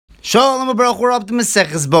Shalom Baruch, we're up to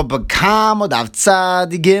Maseches Baba Kama Daf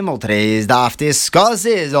Tzad Gimel. Today's daf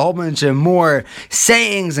discusses a whole bunch of more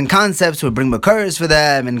sayings and concepts. We bring makars for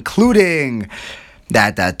them, including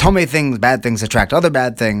that tomei things, bad things attract other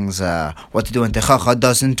bad things, what to do when techacha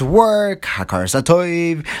doesn't work, hakar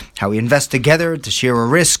satoiv, how we invest together to share a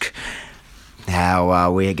risk,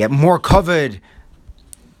 how we get more covered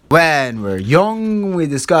when we're young. We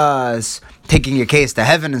discuss taking your case to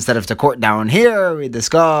heaven instead of to court down here. We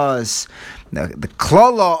discuss the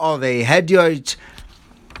klala of a hedyot.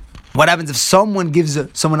 What happens if someone gives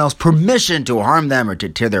someone else permission to harm them or to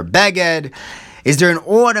tear their beged? Is there an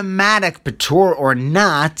automatic patur or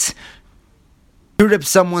not to rip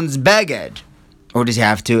someone's beged? Or does he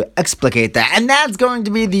have to explicate that? And that's going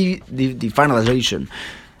to be the finalization.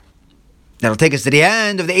 That'll take us to the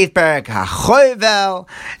end of the 8th parak, HaChoyvel,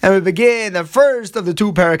 and we begin the first of the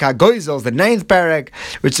 2 parak, HaGoizels, the 9th parak,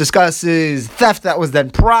 which discusses theft that was then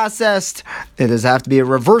processed. It does have to be a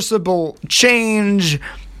reversible change,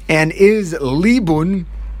 and is libun,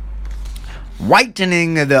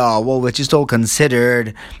 whitening the wool, which is still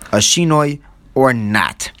considered a shinoi or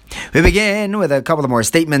not. We begin with a couple of more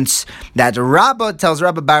statements that Rabbah tells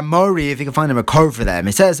Rabbi Bar Mori, if you can find him a code for them.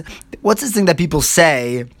 He says, what's this thing that people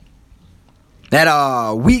say that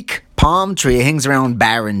a weak palm tree hangs around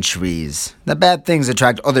barren trees? The bad things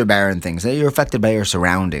attract other barren things. You're affected by your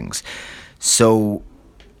surroundings. So,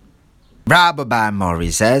 Rabbi Bar Mori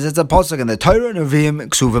says it's a pasuk in the Torah, Nevi'im,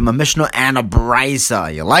 Ksuvim, a Mishnah, and a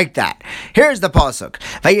Brisa. You like that? Here's the pasuk: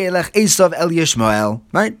 Vayelech Esav El Yishmael.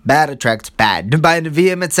 Right? Bad attracts bad. By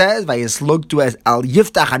Nevi'im it says, Vayeslugtu as Al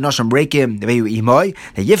Yiftach Hanoshim Rekim Veyu Imoy.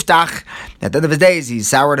 The Yiftach, at the end of his days, he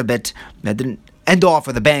soured a bit. That didn't end off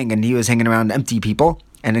with a bang, and he was hanging around empty people.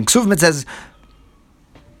 And in Ksuvim it says,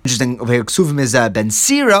 interesting, over here Ksuvim is Ben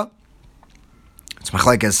Sira. It's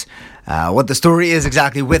machlekes what the story is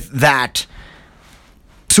exactly with that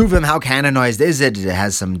Ksuvim. How canonized is it? It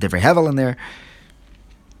has some different hevel in there.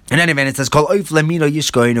 In any event, it says, Kol oif lemino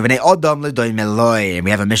yishkoin uvnei odam ledoim eloi. And we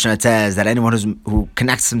have a mission that says that anyone who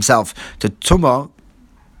connects himself to Tumah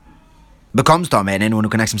becomes Tameh, and anyone who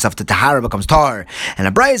connects himself to Tahara becomes Tar. And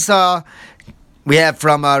a Brisa we have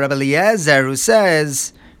from Rabbi Eliezer, who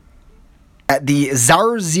says that the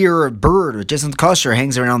zarzir bird, which isn't kosher,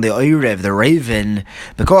 hangs around the oyrev, the raven,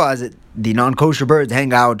 because the non-kosher birds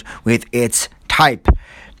hang out with its type.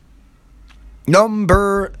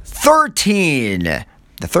 Number 13. The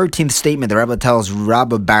 13th statement the Rebbe tells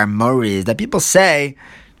Rabbi Bar Mori is that people say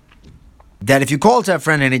that if you call to a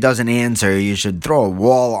friend and he doesn't answer, you should throw a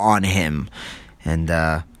wall on him. And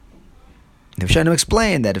the Rishonim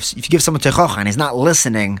explain that if you give someone techocha and he's not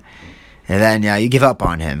listening, and then you give up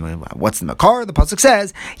on him. What's the makar? The pasuk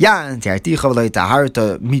says, I tried to be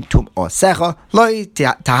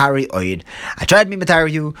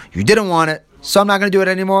matari you didn't want it, so I'm not going to do it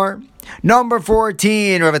anymore. Number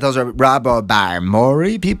 14, Rabbi tells Rabbi Bar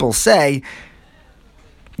Mori, people say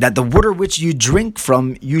that the water which you drink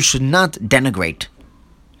from, you should not denigrate.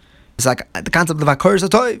 It's like the concept of Hakar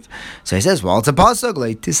Satoiv. So he says, well, it's a pasuk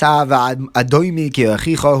like Tisav Adoimi ki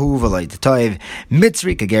achicha hu v'loy Tatoiv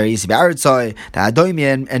Mitzri kageri yisi be'artzoi. The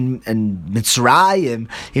Adoimi and Mitzrayim,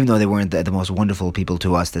 even though they weren't the most wonderful people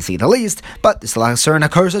to us, to say the least, but it's like certain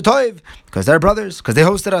Hakar Satoiv because they're brothers, because they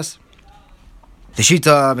hosted us. The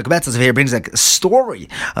Shita Mekabetzas here brings a story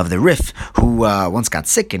of the Rif who once got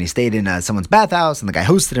sick and he stayed in someone's bathhouse, and the guy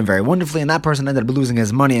hosted him very wonderfully, and that person ended up losing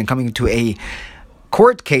his money and coming to a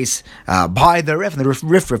court case by the Rif, and the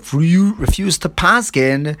Rif refused to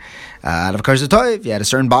paskin out of Karzatoiv. He had a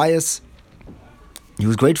certain bias. He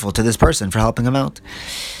was grateful to this person for helping him out.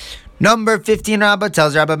 Number 15, Rabbah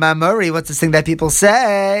tells Rabbi Mamuri, what's this thing that people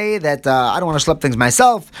say that I don't want to schlep things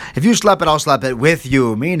myself. If you schlep it, I'll schlep it with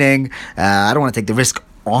you. Meaning, I don't want to take the risk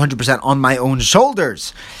 100% on my own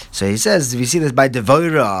shoulders. So he says, if you see this by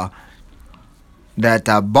Devorah, that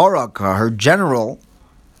Barak, her general,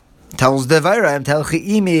 tells Devorah,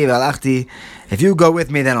 if you go with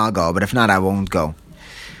me, then I'll go. But if not, I won't go.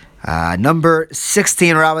 Number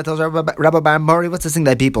 16, Rabbah tells Rabbi Bar Mori, what's this thing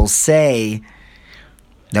that people say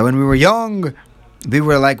that when we were young, we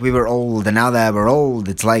were like we were old, and now that we're old,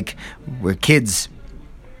 it's like we're kids.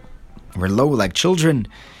 We're low like children.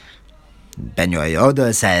 Ben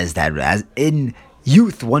Yehoyada says that as in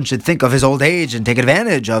youth, one should think of his old age and take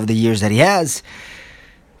advantage of the years that he has.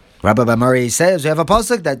 Rabbi Bar Mori says we have a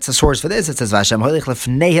pasuk that's a source for this. It says, "Vashem holich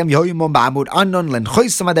lefneihem yoyimum ba'amud anon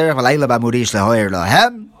lenchoisam aderech v'layla ba'amud ish lehoyer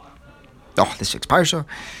lahem." Oh, this week's parsha.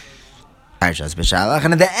 And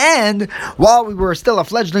at the end, while we were still a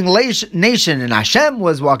fledgling nation and Hashem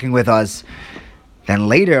was walking with us, Then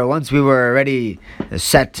later, once we were already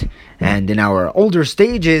set and in our older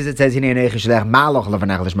stages, it says that the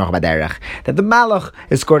Malach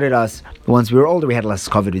escorted us. Once we were older, we had less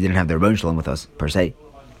covet. We didn't have the Rebbeinu Shalom with us, per se.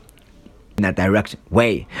 In that direct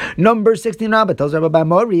way. Number 16, Rabbi tells Rabbi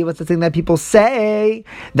Mori, what's the thing that people say?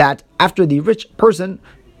 That after the rich person,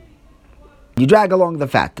 you drag along the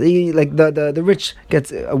fat. The rich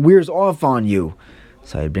wears off on you.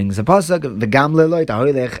 So he brings a pasuk, v'gam leloit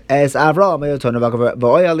ahoylech es Avram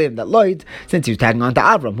v'oyalim, that Lot, since he was tagging on to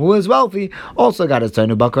Avram, who was wealthy, also got his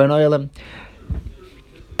tonu bakar and oyalim.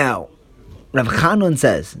 Now, Rav Chanon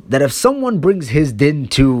says that if someone brings his din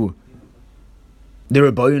to the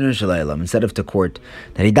Rebbeinu Shalom instead of to court,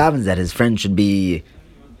 that he davens that his friend should be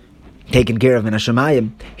taken care of in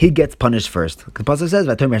Hashemayim, he gets punished first. The pasuk says,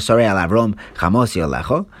 "V'atomer Sarai al Avram chamos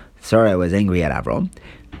yolecho." Sarai was angry at Avram,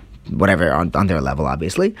 whatever on their level,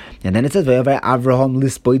 obviously. And then it says, "Avraham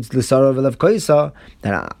lispoids l'Sara v'lev koisa,"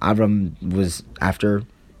 that Avram was after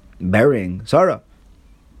burying Sarah.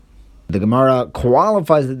 The Gemara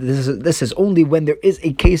qualifies that this is only when there is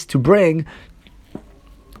a case to bring.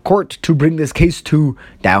 Court to bring this case to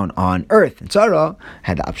down on earth. And Sarah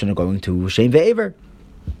had the option of going to Shem Ve'ever.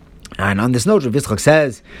 And on this note, Rav Yitzchak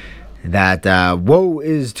says that woe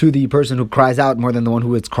is to the person who cries out more than the one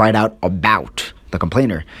who is cried out about, the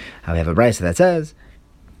complainer. We have a brayso that says,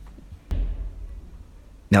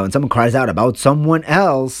 now when someone cries out about someone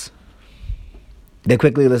else, they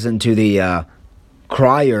quickly listen to the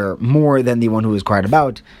crier more than the one who is cried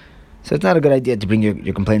about. So it's not a good idea to bring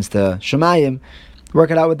your complaints to Shemayim. Work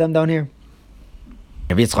it out with them down here.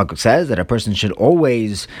 Rav Yitzchak says that a person should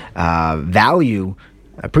always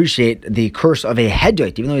appreciate the curse of a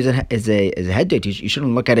hedoit, even though he's a hedoit. You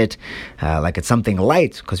shouldn't look at it like it's something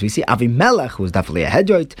light, because we see Avimelech, who was definitely a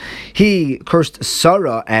hedoit, he cursed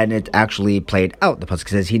Sarah, and it actually played out. The pasuk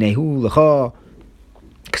says, "Hinehu lecha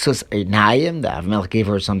ksus einayim." The Avimelech gave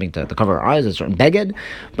her something to cover her eyes, a certain beged,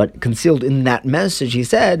 but concealed in that message, he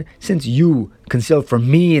said, since you concealed from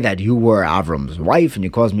me that you were Avram's wife, and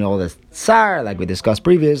you caused me all this tsar, like we discussed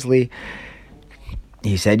previously,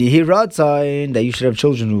 he said, "Yehi ratzayin," that you should have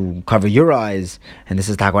children who cover your eyes. And this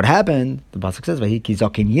is what happened. The pasuk says, "Vayiki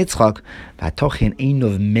zaken Yitzchak, v'atochin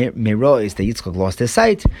einov merois," that Yitzchak lost his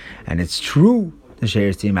sight. And it's true. The Sheir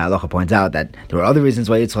Tzim Halacha points out that there were other reasons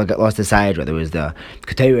why Yitzchak lost his sight, whether it was the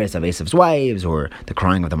keteres of Esav's wives, or the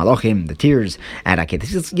crying of the Malachim, the tears at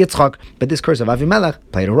Akedah Yitzchak. But this curse of Avimelech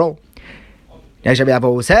played a role. Rabbi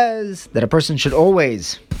Abba says that a person should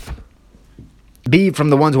always be from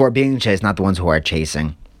the ones who are being chased, not the ones who are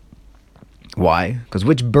chasing. Why? Because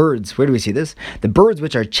which birds, where do we see this? The birds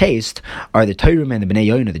which are chased are the Teirim and the Bnei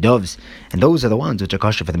Yoin, the doves, and those are the ones which are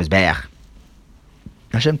kosher for the Mizbeach.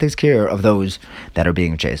 Hashem takes care of those that are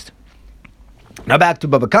being chased. Now back to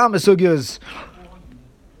Baba Kama Sugyas.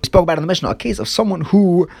 We spoke about in the Mishnah a case of someone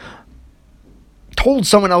who told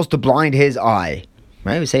someone else to blind his eye.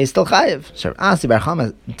 Right? We say he's still chayiv. So Asi Bar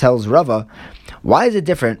Chama tells Rava, why is it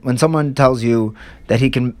different when someone tells you that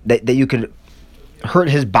that you could hurt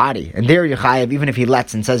his body, and there you're chayiv, even if he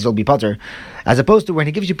lets and says you'll be pater, as opposed to when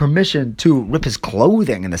he gives you permission to rip his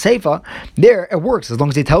clothing in the seifa, there it works as long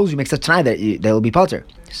as he tells you, makes such tonight that they'll be pater.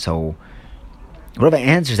 So Rava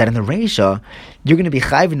answers that in the Reisha, you're going to be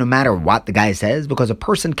chayiv no matter what the guy says, because a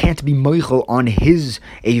person can't be meichel on his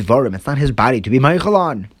eivarim. It's not his body to be meichel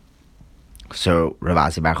on. So Rav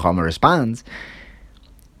Asi Bar Chama responds,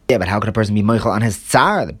 yeah, but how could a person be meichel on his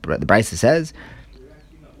tsar? The Brisa says,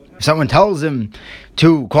 if someone tells him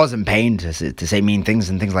to cause him pain, to say mean things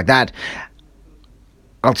and things like that,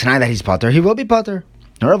 well, tonight that he's pater, he will be pater.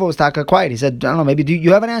 Rav was taka quiet. He said, I don't know, maybe do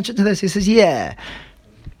you have an answer to this? He says, yeah.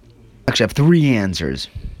 Actually, I have three answers.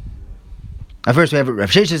 At first, we have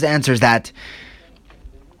Rav Sheshes answers that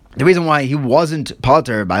the reason why he wasn't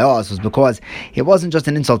pater by us was because it wasn't just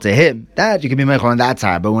an insult to him. That you can be meichel on that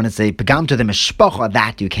side, but when it's a pagam to the mishpacha,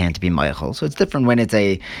 that you can't be meichel. So it's different when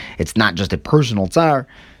it's not just a personal tsar,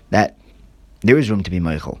 that there is room to be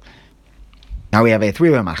meichel. Now we have a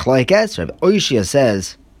three-way machlokes. Rav Oishia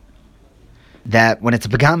says that when it's a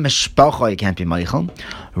pagam mishpacha, you can't be meichel.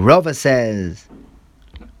 Rava says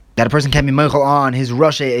that a person can be meichel on his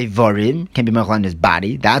roshe evarim, can be meichel on his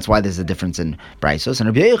body. That's why there's a difference in braisos. And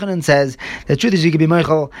Rabbi Yochanan says the truth is you can be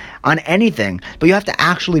meichel on anything, but you have to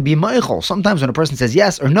actually be meichel. Sometimes when a person says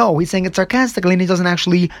yes or no, he's saying it sarcastically and he doesn't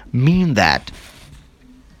actually mean that.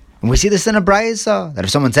 And we see this in a brayso, that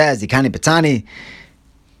if someone says Yikani Petani,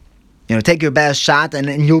 take your best shot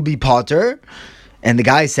and you'll be pater, and the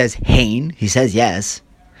guy says hein, he says yes,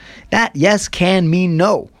 that yes can mean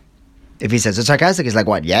no. If he says it's sarcastic, he's like,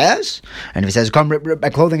 what, yes? And if he says, come rip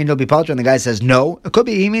my clothing and you'll be pater, and the guy says no, it could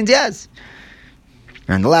be he means yes.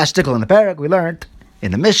 And in the last shtickle in the parak, we learned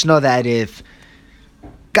in the Mishnah that if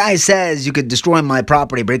guy says you could destroy my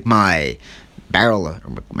property, break my barrel or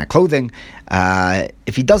my clothing,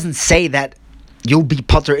 if he doesn't say that you'll be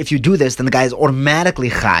potter if you do this, then the guy is automatically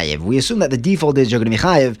chayiv. We assume that the default is you're going to be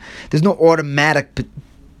chayiv. There's no automatic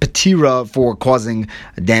patira for causing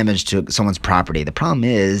damage to someone's property. The problem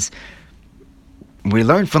is, we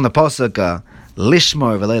learned from the pasuk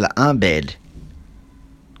lishmar v'leila abed.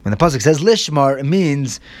 When the pasuk says lishmar, it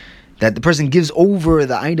means that the person gives over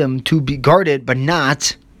the item to be guarded, but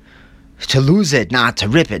not to lose it, not to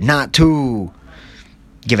rip it, not to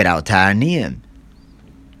give it out to aniyim.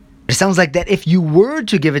 It sounds like that if you were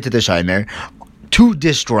to give it to the shomer to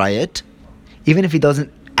destroy it, even if he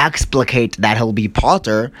doesn't explicate that he'll be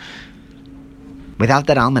potter, without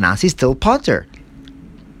that almanas, he's still potter.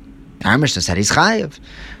 Our Mishnah said he's chayiv.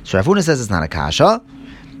 So Rav Huna says it's not a kasha.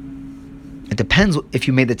 It depends if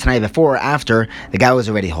you made the Tanai before or after the guy was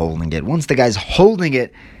already holding it. Once the guy's holding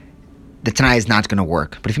it, the Tanai is not going to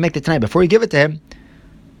work. But if you make the Tanai before you give it to him,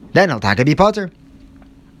 then he'll taka be potter.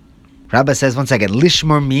 Rabbah says, once again,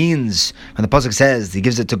 lishmar means, when the pasuk says he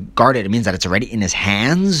gives it to guard it, it means that it's already in his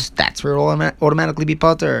hands. That's where it will automatically be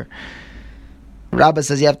potter. Rabbah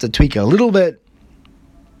says you have to tweak it a little bit.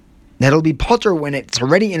 That'll be potter when it's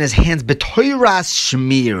already in his hands. B'toiras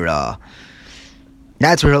shmira.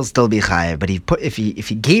 That's where he'll still be chayiv. But if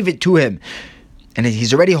he gave it to him and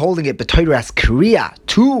he's already holding it b'toiras kriya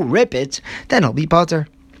to rip it, then he'll be potter.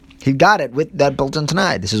 He got it with that built-in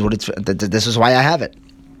Tanai. This is why I have it.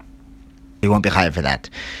 He won't be chayiv for that.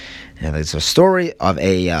 And there's a story of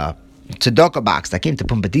a tzedakah box that came to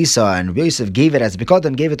Pumbedisa, and Yosef gave it as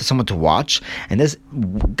Bikodim, gave it to someone to watch, and this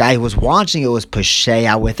guy who was watching it was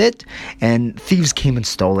pusheya with it, and thieves came and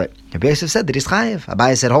stole it. And Yosef said that he's chayiv.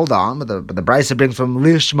 Abaye said, hold on, but the Brisa brings from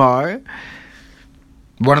Lishmar.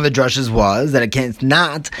 One of the drushes was that it can't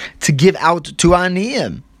not to give out to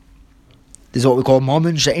aniyim. This is what we call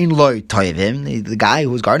momen she'ein loy toivim. The guy who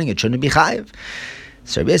was guarding it shouldn't be chayiv.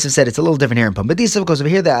 So Rabbi Yosef said it's a little different here in Pumbedisa, because over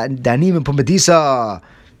here the Danim in Pumbedisa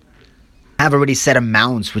have already set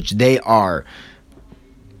amounts which they are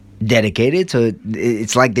dedicated. So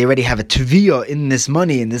it's like they already have a tviyah in this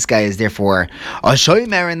money, and this guy is therefore a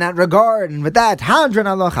shomer in that regard. And with that, Hadran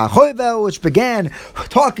Alocha Choyvel, which began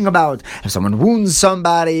talking about if someone wounds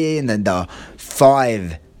somebody, and then the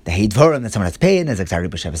Heidvorim that someone has to pay, and as Exari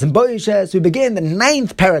B'Sheves and Boishes. We begin the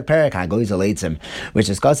 9th parak HaGoiz Aleitzim, which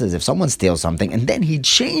discusses if someone steals something and then he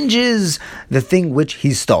changes the thing which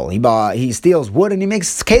he stole. He steals wood and he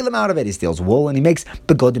makes kalim out of it. He steals wool and he makes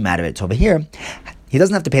begodim out of it. So over here, he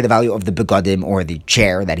doesn't have to pay the value of the begodim or the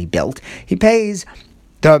chair that he built. He pays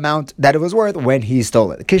the amount that it was worth when he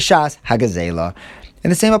stole it. Kishas Hagazela.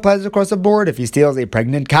 And the same applies across the board. If he steals a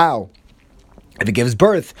pregnant cow, if it gives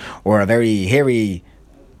birth, or a very hairy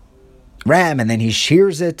ram, and then he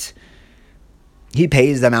shears it, he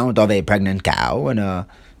pays the amount of a pregnant cow and a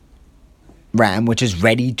ram which is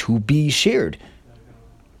ready to be sheared.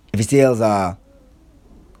 If he steals a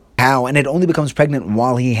cow and it only becomes pregnant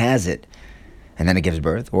while he has it, and then it gives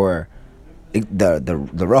birth, or the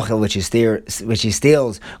rochel which he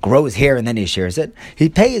steals grows hair and then he shears it, he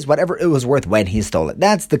pays whatever it was worth when he stole it.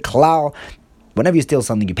 That's the klal. Whenever you steal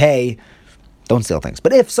something, you pay. Don't steal things.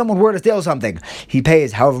 But if someone were to steal something, he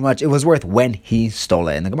pays however much it was worth when he stole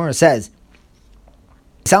it. And the Gemara says,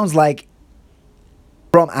 it sounds like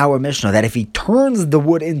from our Mishnah that if he turns the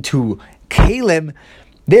wood into kalim,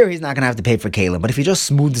 there he's not going to have to pay for kalim. But if he just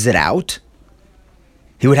smooths it out,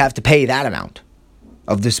 he would have to pay that amount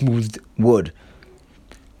of the smoothed wood.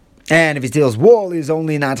 And if he steals wool, he's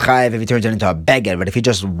only not chayiv if he turns it into a beged. But if he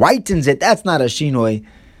just whitens it, that's not a shinoi.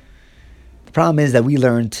 The problem is that we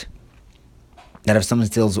learned that if someone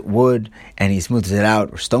steals wood and he smooths it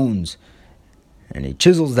out, or stones, and he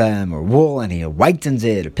chisels them, or wool, and he whitens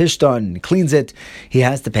it, or pishton, and he cleans it, he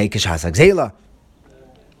has to pay kishas hagzela.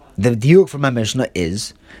 The diuk from my Mishnah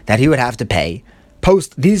is that he would have to pay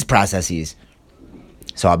post these processes.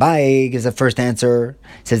 So Abaye gives the first answer,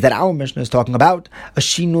 says that our Mishnah is talking about a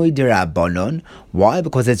shinoi derabanan. Why?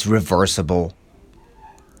 Because it's reversible.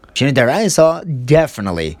 Shinoi deraisa,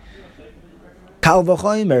 definitely. Kal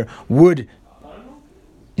v'chomer would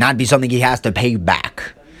not be something he has to pay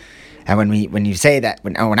back. And when you say that,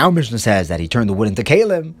 when our Mishnah says that he turned the wood into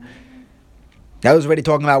kalim, that was already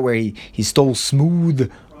talking about where he stole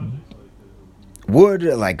smooth wood,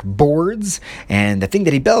 like boards, and the thing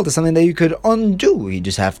that he built is something that you could undo. You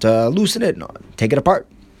just have to loosen it, take it apart.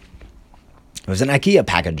 It was an IKEA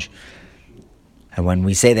package. And when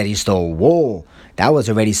we say that he stole wool, that was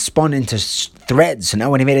already spun into threads. So now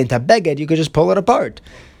when he made it into beged, you could just pull it apart,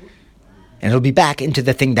 and it'll be back into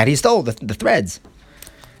the thing that he stole, the threads.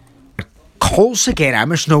 Kol Shekain, our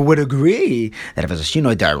Mishnah would agree that if it's a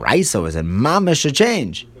Shinoi D'Oraisa, it was a mamish a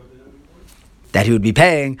change, that he would be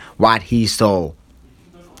paying what he stole.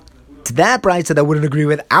 To that brisa that wouldn't agree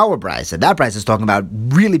with our brisa. That brisa is talking about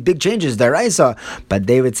really big changes, D'Oraisa, but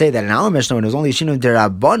they would say that in our Mishnah, when it was only Shinoi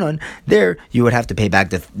D'Rabbanan, there you would have to pay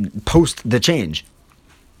back post the change.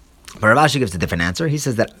 But Rav Ashi gives a different answer. He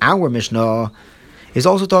says that our Mishnah is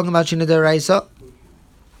also talking about Shinoi D'Oraisa.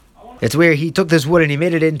 It's where he took this wood and he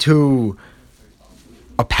made it into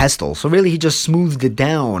a pestle. So really he just smoothed it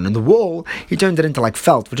down. And the wool, he turned it into like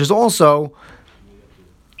felt, which is also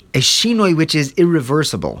a shinoi which is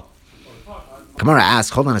irreversible. Gemara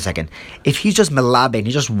asks, hold on a second, if he just melabe and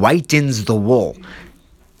he just whitens the wool,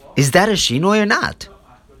 is that a shinoi or not?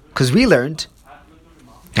 Because we learned,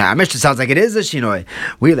 our Mishnah sounds like it is a shinoi.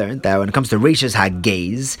 We learned that when it comes to Reishis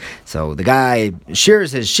Hagez, so the guy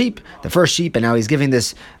shears his sheep, the first sheep, and now he's giving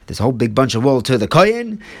this whole big bunch of wool to the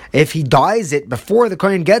kohen. If he dyes it before the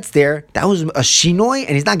kohen gets there, that was a shinoi,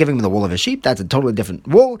 and he's not giving him the wool of his sheep. That's a totally different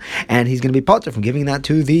wool, and he's going to be potter from giving that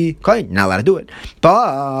to the kohen. Not allowed to do it.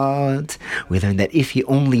 But we learned that if he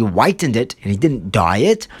only whitened it and he didn't dye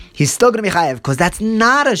it, he's still going to be chayav because that's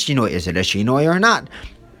not a shinoi. Is it a shinoi or not?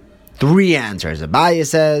 3 answers. Abaye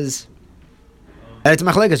says, it's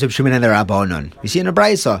machlekes Reb Shimon and the Rabbanon. You see in a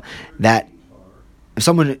brisa that if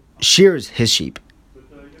someone shears his sheep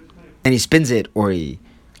and he spins it or he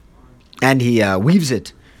weaves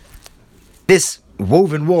it, this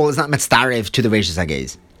woven wool is not mitztarev to the Reishis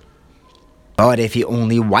Hagez. But if he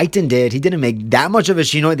only whitened it, he didn't make that much of a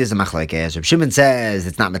shinoi. There's a machlekes. Reb Shimon says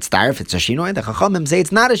it's not mitztarev, it's a shinoi. The Chachamim say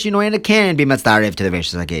it's not a shinoi and it can be mitztarev to the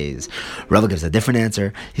Reishis Hagez. Rava gives a different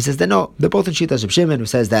answer. He says that no, they're both in Shitas Reb Shimon, who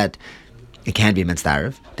says that it can be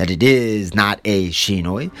mitztarev, that it is not a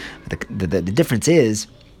shinoi. The difference is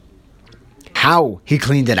how he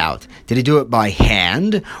cleaned it out. Did he do it by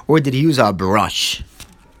hand or did he use a brush?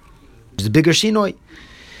 It's a bigger shinoi.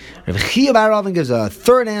 Reb Chia bar Ravin gives a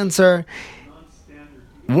third answer.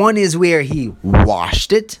 One is where he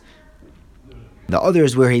washed it. The other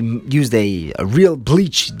is where he used a real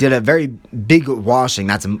bleach, did a very big washing.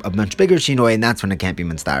 That's a much bigger shinoi, and that's when it can't be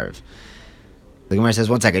mitztarev. The Gemara says,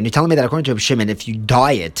 1 second, you're telling me that according to Reb Shimon, if you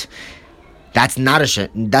dye it, that's not a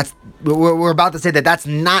shinoi. We're about to say that that's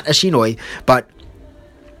not a shinoi, but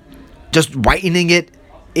just whitening it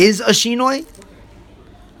is a shinoi?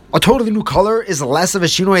 A totally new color is less of a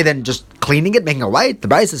shinoi than just cleaning it, making it white? The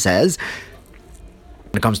Brisa says,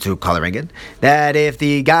 when it comes to coloring it, that if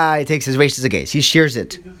the guy takes his Reishis Hagez, he shears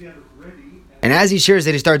it, and as he shears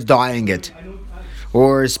it, he starts dyeing it,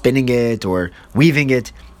 or spinning it, or weaving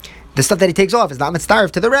it. The stuff that he takes off is not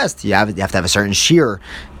mitztarev to the rest. You have to have a certain shear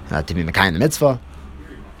to be mekayim the mitzvah.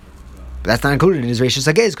 But that's not included in his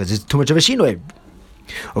Reishis Hagez because it's too much of a shinoi.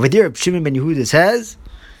 Over there, Reb Shimon ben Yehuda says,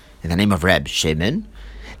 in the name of Reb Shimon,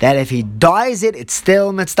 that if he dyes it, it's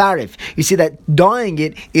still mitztarev. You see that dyeing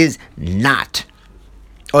it is not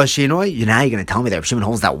a shinoi. Now you're going to tell me that Reb Shimon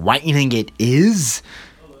holds that whitening it is?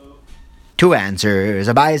 2 answers.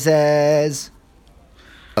 Abaye says,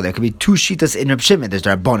 there could be 2 shitas in Reb Shimon. There's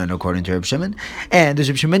the Rabbanan according to Reb Shimon, and there's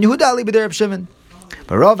Reb Shimon ben Yehuda ali b'der Reb Shimon.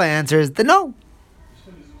 But Rava answers that no.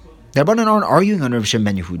 The Rabbanan aren't arguing on Reb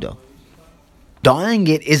Shimon ben Yehuda. Dyeing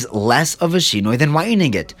it is less of a shinoi than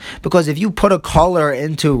whitening it. Because if you put a color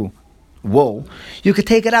into wool, you could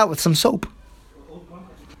take it out with some soap.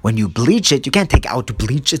 When you bleach it, you can't take out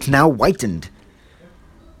bleach, it's now whitened.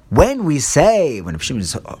 When Reb Shimon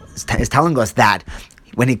is telling us that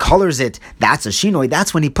when he colors it, that's a shinoi,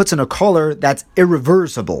 that's when he puts in a color that's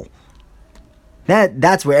irreversible.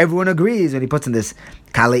 That's where everyone agrees when he puts in this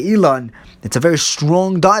kale ilan. It's a very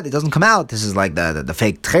strong dye that doesn't come out. This is like the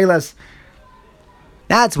fake tchelas.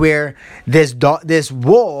 That's where this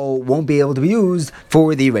wool won't be able to be used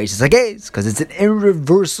for the Reishis Hagez because it's an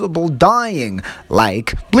irreversible dyeing,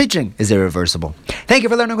 like bleaching is irreversible. Thank you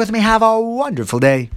for learning with me. Have a wonderful day.